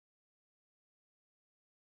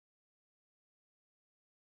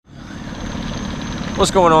What's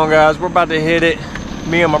going on, guys? We're about to hit it.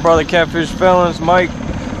 Me and my brother Catfish Felons, Mike,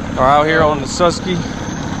 are out here on the Susky.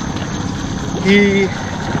 He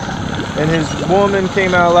and his woman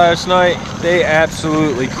came out last night. They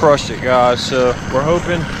absolutely crushed it, guys. So we're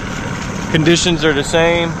hoping conditions are the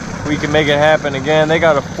same. We can make it happen again. They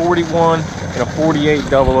got a 41 and a 48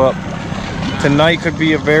 double up. Tonight could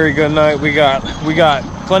be a very good night. We got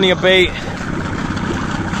plenty of bait.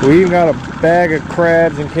 We even got a bag of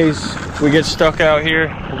crabs in case we get stuck out here.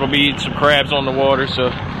 We're gonna be eating some crabs on the water,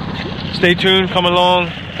 so stay tuned, come along.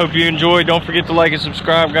 Hope you enjoy. Don't forget to like and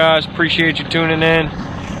subscribe, guys. Appreciate you tuning in.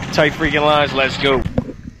 Tight freaking lines, let's go.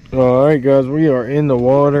 All right, guys, we are in the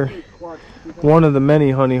water. One of the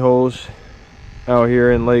many honey holes out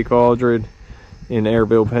here in Lake Aldred in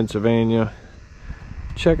Airville, Pennsylvania.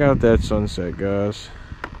 Check out that sunset, guys.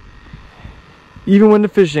 Even when the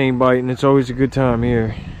fish ain't biting, it's always a good time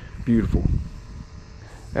here. Beautiful.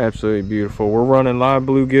 Absolutely beautiful. We're running live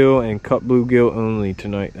bluegill and cut bluegill only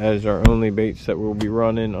tonight. That is our only baits that we'll be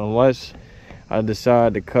running, unless I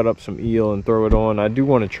decide to cut up some eel and throw it on. I do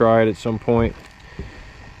want to try it at some point.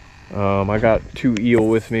 I got 2 eel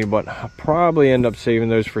with me, but I'll probably end up saving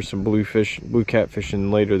those for some blue cat fishing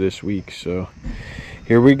later this week. So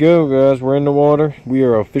here we go, guys. We're in the water. We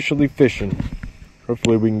are officially fishing.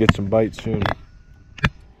 Hopefully we can get some bites soon.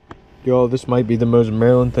 Y'all, this might be the most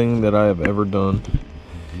Maryland thing that I have ever done.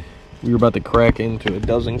 We were about to crack into a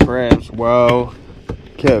dozen crabs while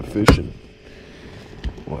catfishing.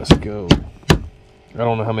 Let's go. I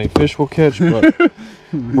don't know how many fish we'll catch, but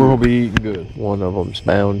we'll be eating good. One of them's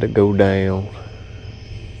bound to go down.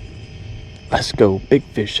 Let's go. Big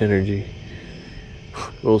fish energy.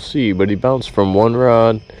 We'll see, but he bounced from one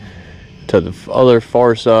rod to the other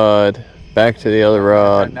far side, back to the other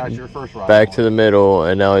rod, now it's your first rod, back to the middle,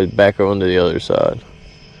 and now he's back on to the other side.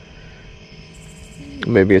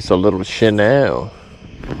 Maybe it's a little Chanel.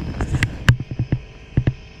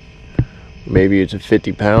 Maybe it's a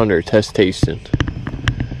 50-pounder test tasting.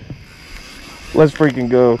 Let's freaking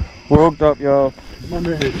go. We're hooked up, y'all.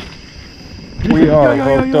 We are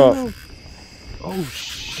hooked up. Oh,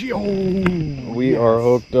 shit. We are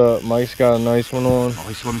hooked up. Mike's got a nice one on. Oh,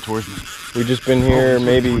 he's swimming towards me. We just been here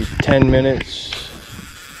maybe 10 minutes.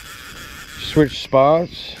 Switch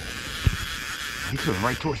spots. He's swimming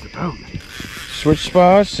right towards the boat. Switch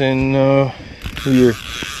spots, and we were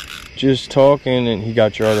just talking, and he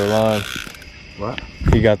got your other line. What?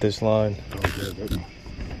 He got this line. Oh, good.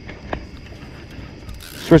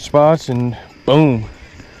 Switch spots, and boom.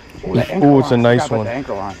 Oh, it's a nice one. The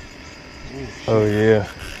anchor line. Oh, yeah.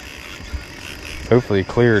 Hopefully he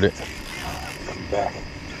cleared it. Come back.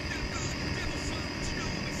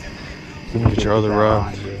 Get your other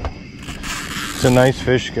rod. It's a nice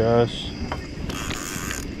fish, guys.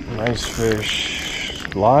 Nice fish.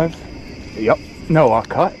 Live? Yep. No, I'll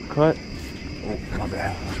cut. Cut? Oh, my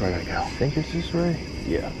bad. That's where I gotta go. I think it's this way.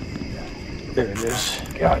 Yeah. There it is.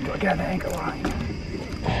 God, do I got an anchor line?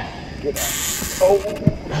 Get that. Oh,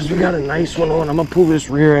 because we got a nice one on. I'm gonna pull this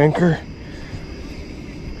rear anchor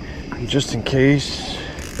just in case.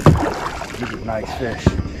 This is a nice fish.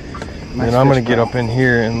 Then I'm gonna get up in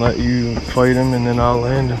here and let you fight him, and then I'll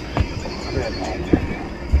land him.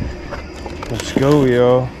 Let's go,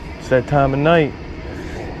 y'all. It's that time of night.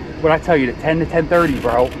 What I tell you, the 10 to 10:30,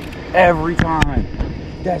 bro. Every time.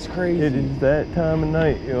 That's crazy. It is that time of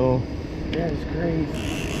night, yo. That is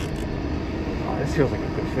crazy. Oh, this feels like a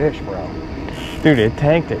good fish, bro. Dude, it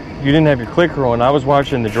tanked it. You didn't have your clicker on. I was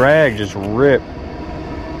watching the drag just rip.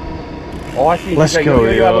 All I see is Let's go,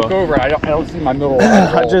 you yo. look over. I don't see my middle rod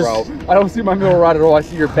at all, bro. I don't see my middle rod at all. I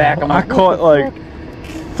see your back. I'm like, I caught like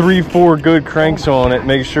 3-4 good cranks on it.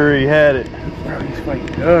 Make sure he had it. Bro, he's fighting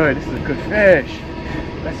good. This is a good fish.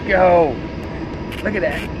 Let's go. Look at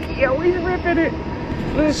that. Yo, he's ripping it.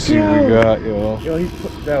 Let's see what we got, yo. Yo,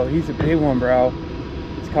 he's a big one, bro.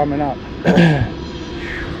 It's coming up.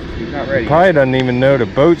 He's not ready. Probably doesn't even know the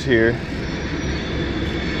boat's here.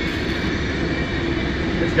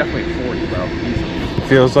 It's definitely 40, bro. Easily.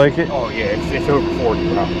 Feels like it? Oh, yeah. It's over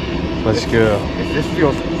 40, bro. Let's go. This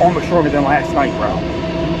feels almost stronger than last night, bro.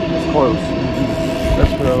 It's close.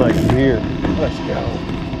 That's what I like to hear. Let's go.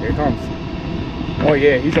 Here it comes. Oh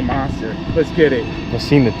yeah, he's a monster. Let's get it. I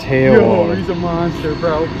seen the tail on him. He's a monster,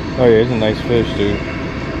 bro. Oh yeah, it's a nice fish, dude.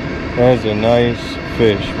 That is a nice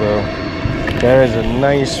fish, bro. That is a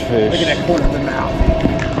nice fish. Look at that corner of the mouth.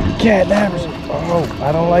 Cat nabbers. Oh,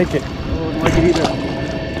 I don't like it. I don't like it either.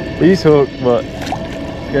 He's hooked, but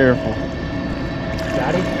careful.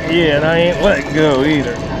 Got him? Yeah, and I ain't letting go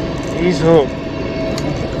either. He's hooked.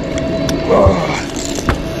 Oh.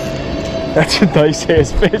 That's a nice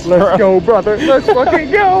ass fish. Let's go, brother. Let's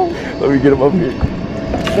fucking go. Let me get him up here.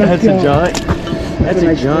 That's a giant. That's a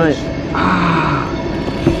nice giant. fish. Ah.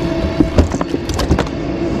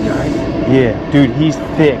 Yeah, dude, he's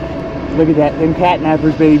thick. Look at that, them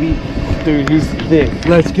catnappers, baby. Dude, he's thick.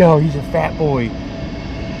 Let's go. He's a fat boy.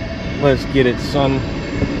 Let's get it, son.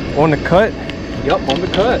 On the cut? Yep, on the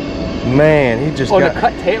cut. Man, he just On got the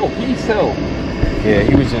cut tail piece, so. Yeah,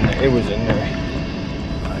 he was in there. It was in there.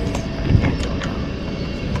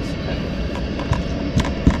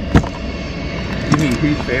 You mean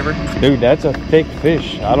who's favorite? Dude, that's a thick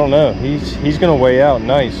fish. I don't know. He's gonna weigh out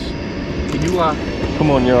nice. Can you Come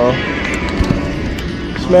on, y'all.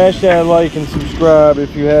 Smash that like and subscribe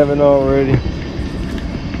if you haven't already.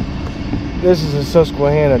 This is a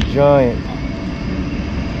Susquehanna giant.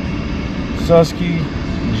 Susky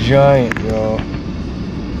giant, y'all.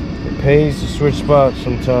 It pays to switch spots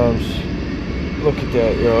sometimes. Look at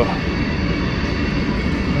that, y'all.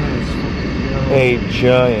 A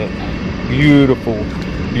giant. Beautiful,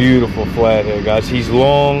 beautiful flathead, guys. He's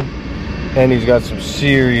long and he's got some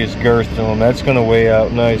serious girth to him. That's gonna weigh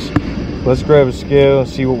out nice. Let's grab a scale and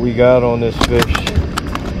see what we got on this fish.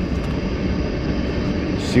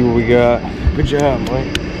 See what we got. Good job,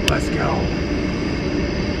 Mike. Let's go.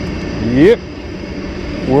 Yep,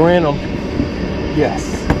 we're in them. Yes.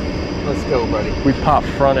 Let's go, buddy. We popped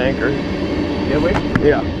front anchor. Did we?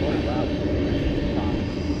 Yeah.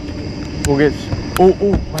 We'll get. Oh,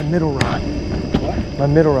 my middle rod. What? My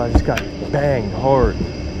middle rod just got banged hard.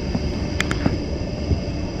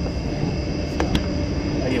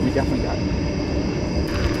 Oh, yeah, we definitely got it.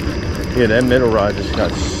 Yeah, that middle rod just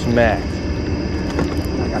got smacked.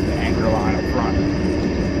 I got the anchor line up front.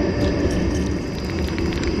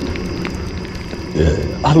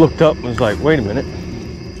 I looked up and was like, wait a minute.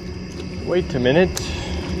 Wait a minute.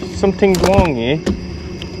 Something's wrong here.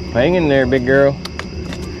 Hang in there, big girl.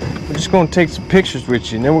 We're just gonna take some pictures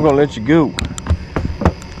with you and then we're gonna let you go.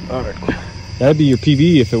 All right. That'd be your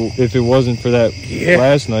PB if it wasn't for that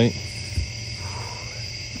last night.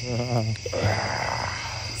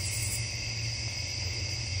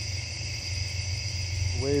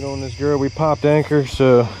 Wait on this girl. We popped anchor,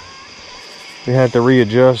 so we had to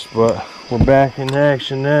readjust, but we're back in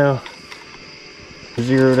action now.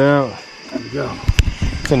 Zeroed out. There we go.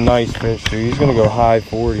 It's a nice fish, dude. He's gonna go high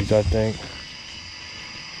 40s, I think.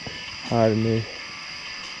 High to me.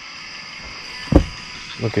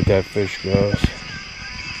 Look at that fish, guys.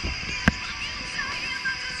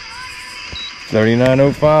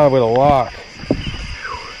 39.05 with a lock.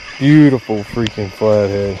 Beautiful freaking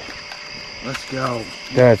flathead. Let's go.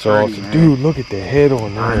 That's 30, awesome. man. Dude, look at the head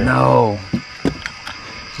on there. I know.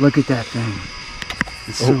 Look at that thing.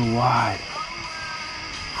 It's so wide.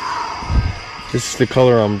 This is the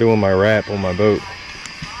color I'm doing my wrap on my boat.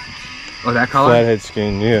 Oh, that color? Flathead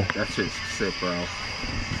skin, yeah. That's just sick, bro.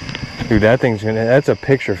 Dude, that's a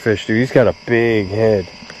picture fish, dude. He's got a big head.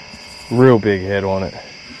 Real big head on it.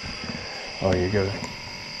 Oh, you go.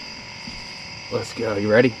 Let's go.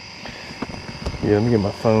 You ready? Yeah, let me get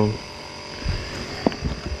my phone.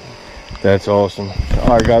 That's awesome.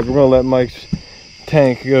 All right, guys, we're gonna let Mike's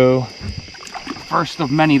tank go. First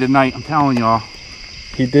of many tonight, I'm telling y'all.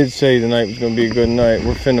 He did say tonight was gonna be a good night.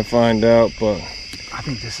 We're finna find out, but I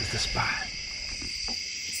think this is the spot.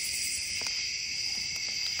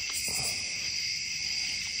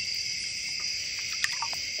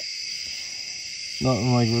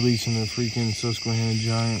 nothing like releasing a freaking Susquehanna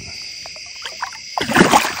giant.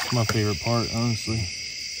 It's my favorite part, honestly.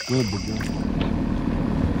 Good to go.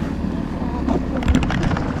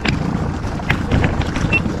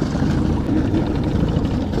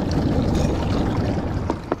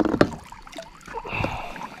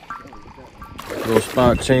 Little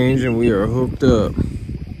spot change and we are hooked up.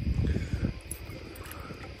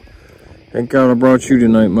 Thank God I brought you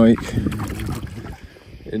tonight, Mike.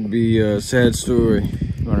 It'd be a sad story.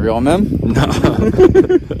 You want to reel him in? No.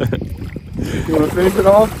 You want to finish it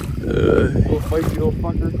off? Little feisty little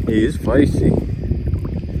fucker. He is feisty.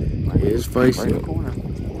 He is feisty. Right in the corner.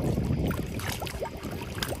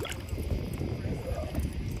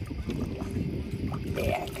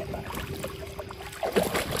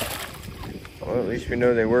 Well, at least we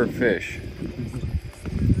know they were fish.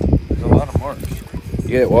 There's a lot of marks.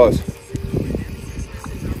 Yeah, it was.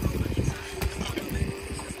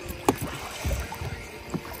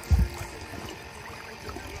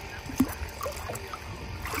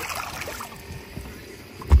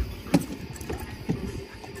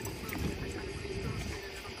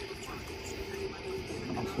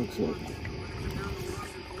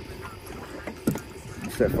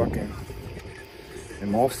 What's that fucking...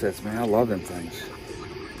 Them offsets, man. I love them things.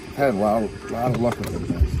 I've had a lot of luck with them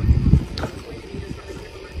things.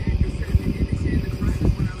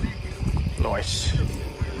 Nice.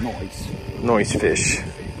 Nice. Nice fish.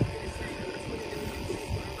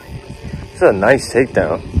 It's a nice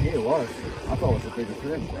takedown. Yeah, it was. I thought it was a bigger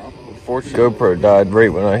fish, bro. Unfortunately, GoPro died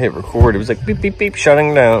right when I hit record. It was like beep, beep, beep,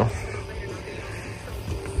 shutting down.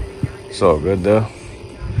 It's all good though.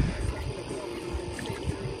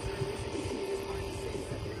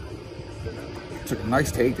 Took a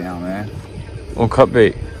nice takedown, man. On cut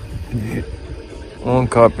bait. On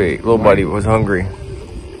cut bait. Little buddy was hungry.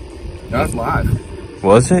 That's live.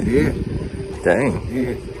 Was it? Yeah. Dang.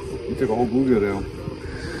 Yeah. You took a whole bluegill down.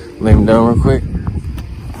 Lay him down real quick.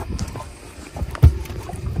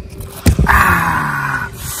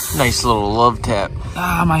 Ah! Nice little love tap.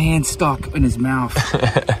 Ah, my hand stuck in his mouth.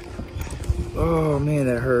 Oh man,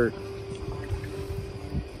 that hurt.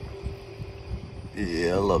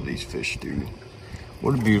 Yeah, I love these fish, dude.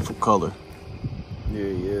 What a beautiful color. Yeah,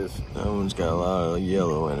 he is. That one's got a lot of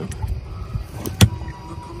yellow in him.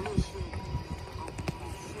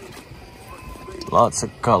 Lots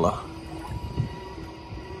of color.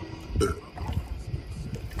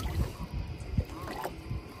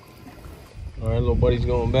 All right, little buddy's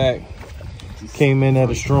going back. Came in at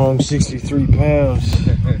a strong 63 pounds.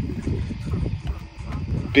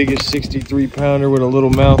 Biggest 63 pounder with a little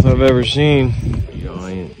mouth I've ever seen.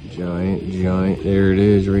 Giant, giant, giant. There it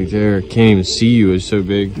is right there. Can't even see you, it's so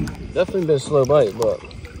big. Definitely been a slow bite, but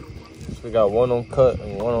we got one on cut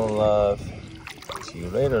and one on live. See you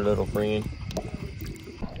later, little friend.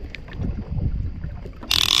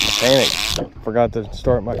 Panic. Forgot to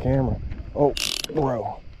start my camera. Oh,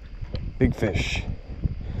 bro. Big fish.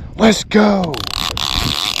 Let's go.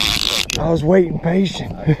 I was waiting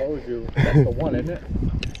patient. I told you. That's the one, isn't it?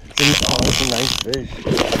 Oh, it's a nice fish.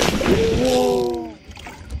 Whoa.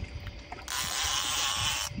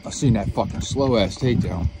 I've seen that fucking slow ass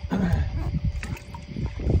takedown.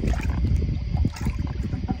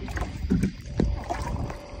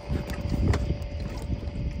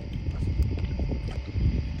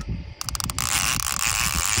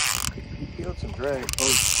 He peeled some drag.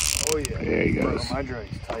 Oh yeah. There he goes. Bro, my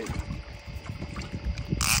drag's tight.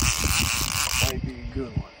 Might be a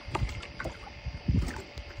good one.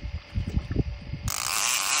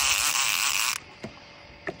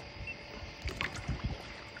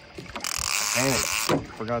 Dang,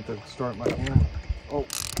 forgot to start my camera. Oh,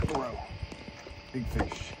 bro. Big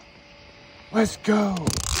fish. Let's go.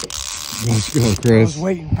 Let's go, I was Chris.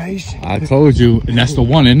 waiting patient. I told you. And that's the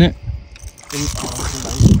one, isn't it? Oh, it's a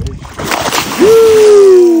nice fish.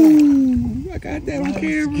 Woo! I got that on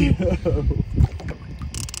camera.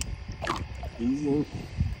 Easy.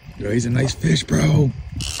 Yo, he's a nice fish, bro.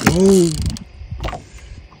 Oh.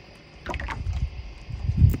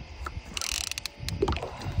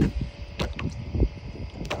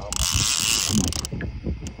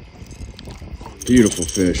 Beautiful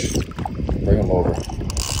fish. Bring him over.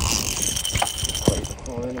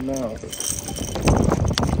 Oh, in the mouth.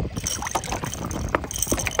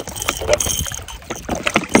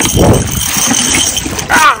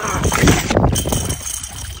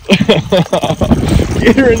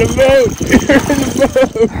 Get her in the boat! Get her in the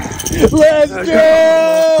boat! Let's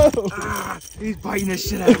go! He's biting the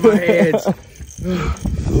shit out of my hands.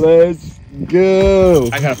 Let's go!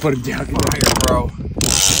 I gotta put him down. Get down here, bro.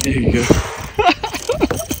 There you go.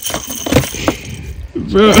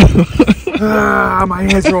 Bro. Ah, my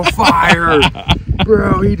hands are on fire.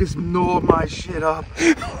 Bro, he just gnawed my shit up.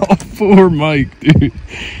 Oh, poor Mike, dude.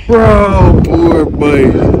 Bro. Poor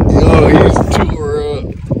Mike. Oh, he's tore up.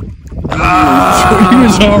 He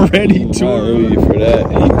was already tore up. For that.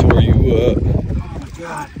 He tore you up. Oh my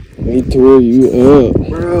god. He tore you up.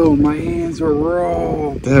 Bro, my hands are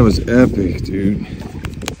raw. That was epic, dude.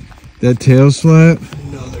 That tail slap.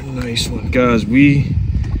 Another nice one. Guys, we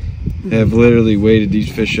have literally waited these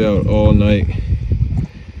fish out all night.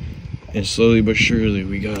 And slowly but surely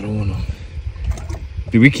we got on them.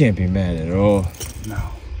 Dude, we can't be mad at all.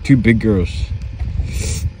 No. Two big girls.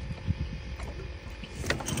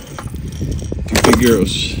 Two big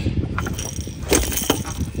girls.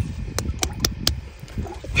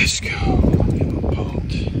 Let's go. I'm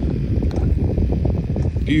pumped.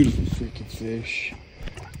 Beautiful freaking fish.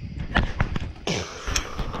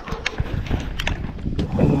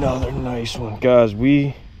 Another nice one. Guys,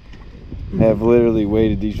 we have literally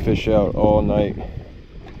waited these fish out all night.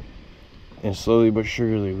 And slowly but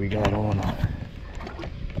surely we got on them.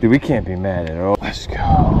 Dude, we can't be mad at all. Let's go.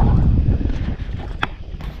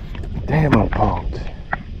 Damn, I'm pumped.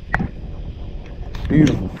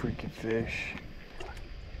 Beautiful freaking fish.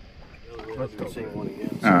 Let's go see one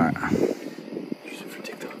again. Alright. Use it for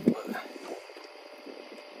TikTok, but...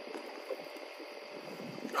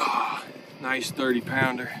 Oh, nice 30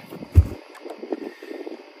 pounder.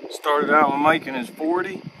 Started out with Mike and his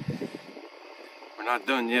 40. We're not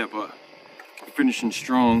done yet, but we're finishing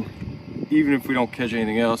strong. Even if we don't catch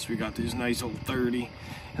anything else, we got this nice old 30.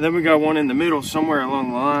 And then we got one in the middle somewhere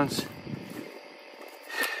along the lines.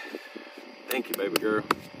 Thank you, baby girl.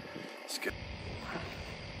 Let's go.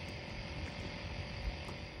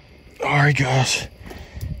 Alright, guys.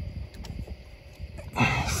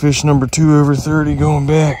 Fish number 2 over 30 going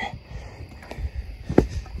back.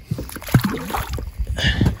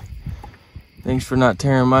 Thanks for not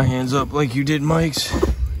tearing my hands up like you did Mike's.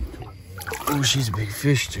 Oh, she's a big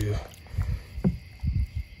fish too.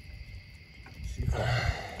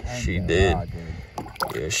 She did.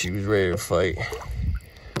 Yeah, she was ready to fight.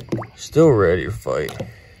 Still ready to fight.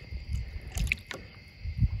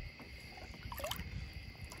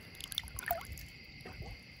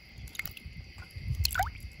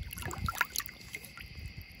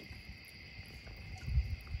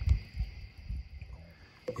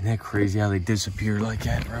 Isn't that crazy how they disappear like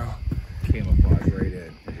that, bro? Camouflage right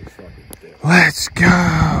in. Let's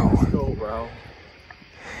go! Let's go, bro.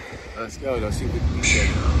 Let's go. Let's see what we can get.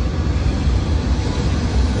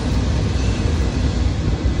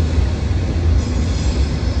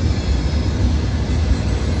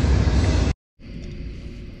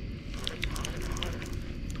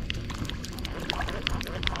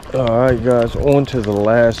 Alright guys, on to the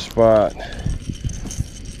last spot.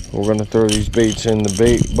 We're gonna throw these baits in the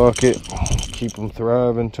bait bucket, keep them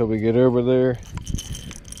thriving until we get over there.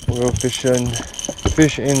 We'll go fish in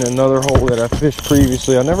another hole that I fished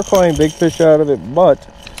previously. I never caught any big fish out of it, but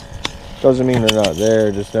doesn't mean they're not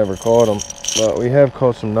there, just never caught them. But we have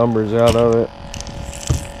caught some numbers out of it,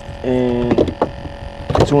 and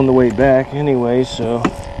it's on the way back anyway. So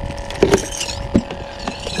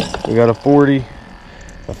we got a 40,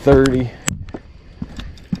 a 30.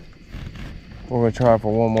 We're gonna try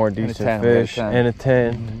for one more decent fish, and a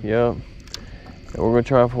 10. Yep. And we're gonna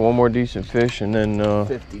try for one more decent fish, and then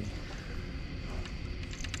 50.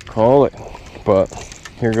 Call it. But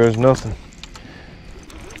here goes nothing.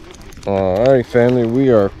 Alright, family, we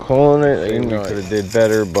are calling it. I think we could have did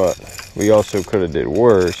better, but we also could have did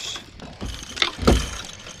worse.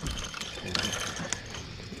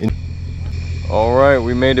 Alright,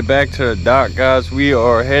 we made it back to the dock, guys. We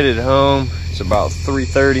are headed home. It's about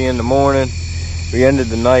 3:30 in the morning. We ended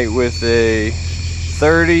the night with a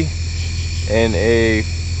 30 and a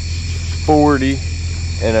 40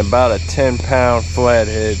 and about a 10-pound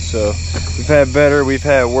flathead. So we've had better, we've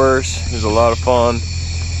had worse. It was a lot of fun.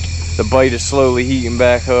 The bite is slowly heating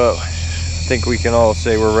back up. I think we can all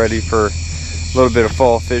say we're ready for a little bit of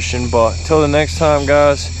fall fishing. But until the next time,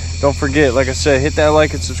 guys, don't forget, like I said, hit that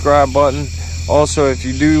like and subscribe button. Also, if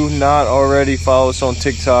you do not already, follow us on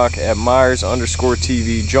TikTok at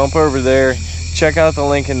Myers_TV. Jump over there. Check out the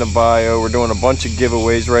link in the bio. We're doing a bunch of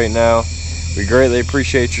giveaways right now. We greatly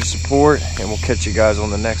appreciate your support, and we'll catch you guys on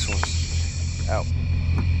the next ones. Out.